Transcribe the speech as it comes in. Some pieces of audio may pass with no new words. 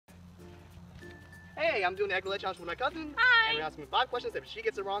Hey, I'm doing the egg roulette challenge with my cousin. Hi. And we're asking 5 questions. If she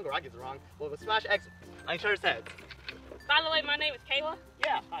gets it wrong or I get it wrong, we'll smash eggs on each other's heads. By the way, my name is Kayla.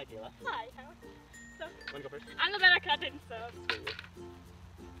 Yeah. Hi, Kayla. Hi. So, Want to go first? I'm the better cousin, so.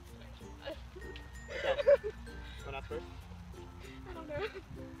 Okay. Want to ask first? I don't know.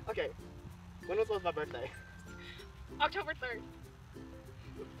 Okay. When was my birthday? October 3rd.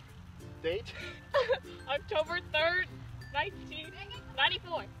 Date? October 3rd,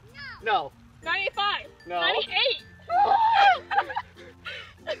 1994. No. 95. No. 98.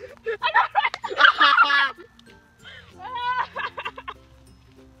 I got it right.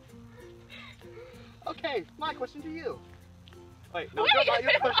 Okay, my question to you. Wait, no, Wait. not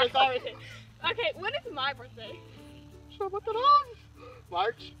your question, sorry. Okay, when is my birthday? Should I look it on?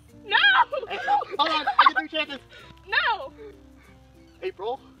 March. No! Hold on, I get 3 chances. No!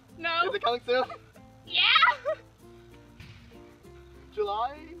 April. No. Is it coming soon? Yeah!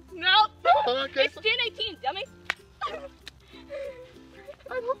 July? No! Okay. It's June 18th, dummy.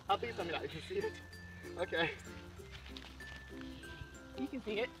 I'll please tell me that you can see it. Okay. You can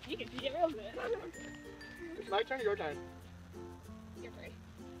see it. You can see it real good. It's my turn or your turn? Your turn.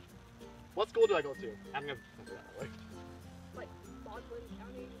 What school do I go to? I'm gonna answer that way. Like, Baldwin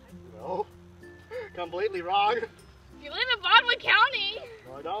County High School? No. Completely wrong. You live in Baldwin County!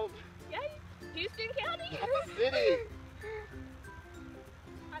 No, I don't. Yeah, Houston County? That's the city.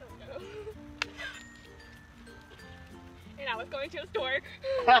 I don't know. And I was going to a store.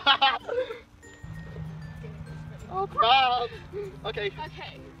 Oh crap! Okay.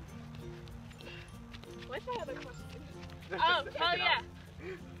 Okay. What's my other question? Oh Yeah.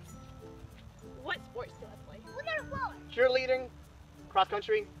 What sports do I play? Look at the floor. Cheerleading, cross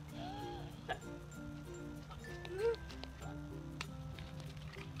country.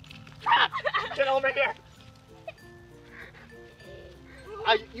 Get over here!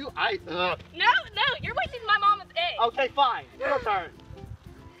 No, you're wasting my mama's egg. Okay, fine. Your turn.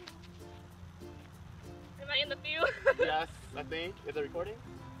 Am I in the view? Yes, I think. Is it recording?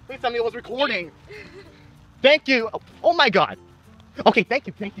 Please tell me it was recording. Thank you. Oh my god. Okay, thank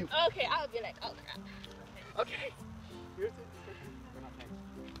you. Okay, I'll be like, oh crap. Okay. Here's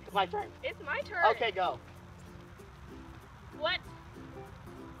it's my turn. It's my turn. Okay, go.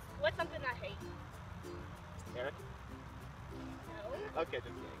 What's something I hate? Eric? No. Okay,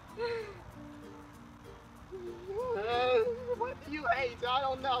 just kidding. What do you hate? I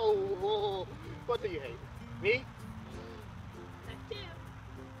don't know. What do you hate? Me? That too.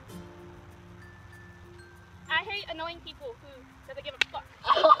 I hate annoying people who doesn't give a fuck.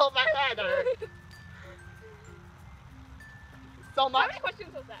 Oh, my head hurts. So How much. many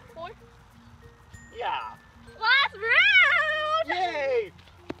questions was that? 4? Yeah. Last round! Yay!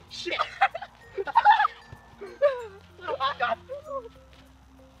 Shit. Oh, God.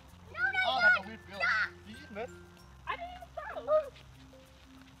 Oh, that's a weird feeling. Did you miss? I didn't even throw.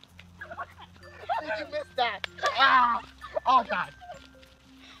 Did you miss that? Ah! Oh, God.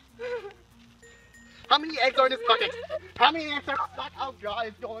 How many eggs are in this bucket? How many eggs are stuck? Oh, God,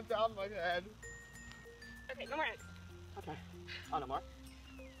 it's going down my head. Okay, no more eggs. Okay. Oh, no more?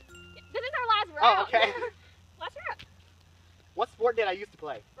 This is our last round. Oh, okay. Last round. What sport did I used to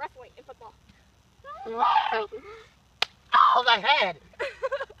play? Wrestling and football. Oh, my head.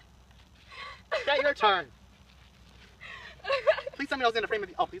 Okay, your turn. Please tell me I was in the frame of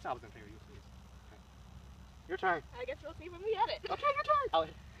you. Oh, please tell me I was in the frame of you, please. Okay. Your turn. I guess we'll see when we edit. Okay, your turn. Oh,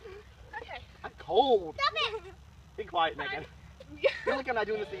 Okay. I'm cold. Stop it. Be quiet, Megan. You're like I'm not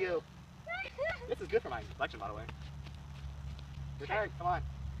doing this to you. This is good for my complexion, by the way. Your turn. Come on.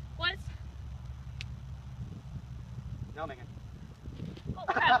 What's... No, Megan. Oh,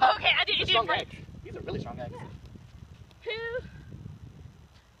 crap. Okay, I didn't Strong break. eggs. These are really strong eggs. Yeah.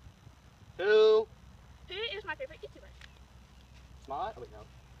 Who? Who is my favorite YouTuber? Smart? Oh, wait, no.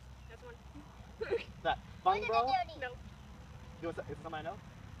 That's one. That Fun Bro? No. Is it somebody I know?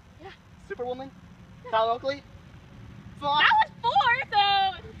 Yeah. Superwoman? Tyler Oakley? That was 4, so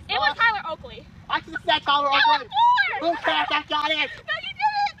it was Tyler Oakley. I just said Tyler That Oakley. was 4! Who cares? I got it. No, you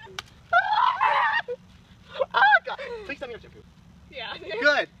didn't! Oh, God. Please tell me your shampoo. Yeah.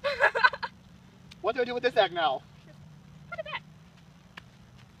 Good. What do I do with this egg now? Put it back.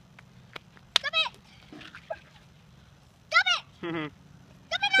 Stop it!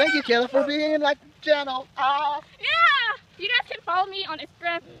 Thank you, Kayla, for being in my channel. Yeah! You guys can follow me on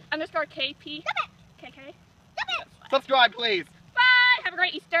Instagram _KP. KK. Subscribe, please. Bye! Have a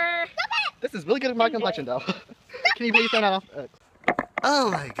great Easter! This is really good at my complexion, though. Can you please turn that off? Oh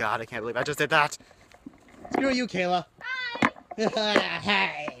my god, I can't believe I just did that. Screw you, Kayla. Bye!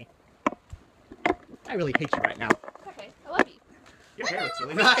 Hey. I really hate you right now. Okay, I love you. You're hair looks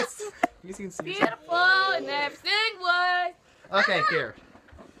really nice. You can see. Beautiful in every single way. Okay, here.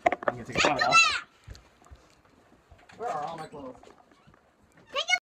 I'm gonna take a photo. Where are all my clothes?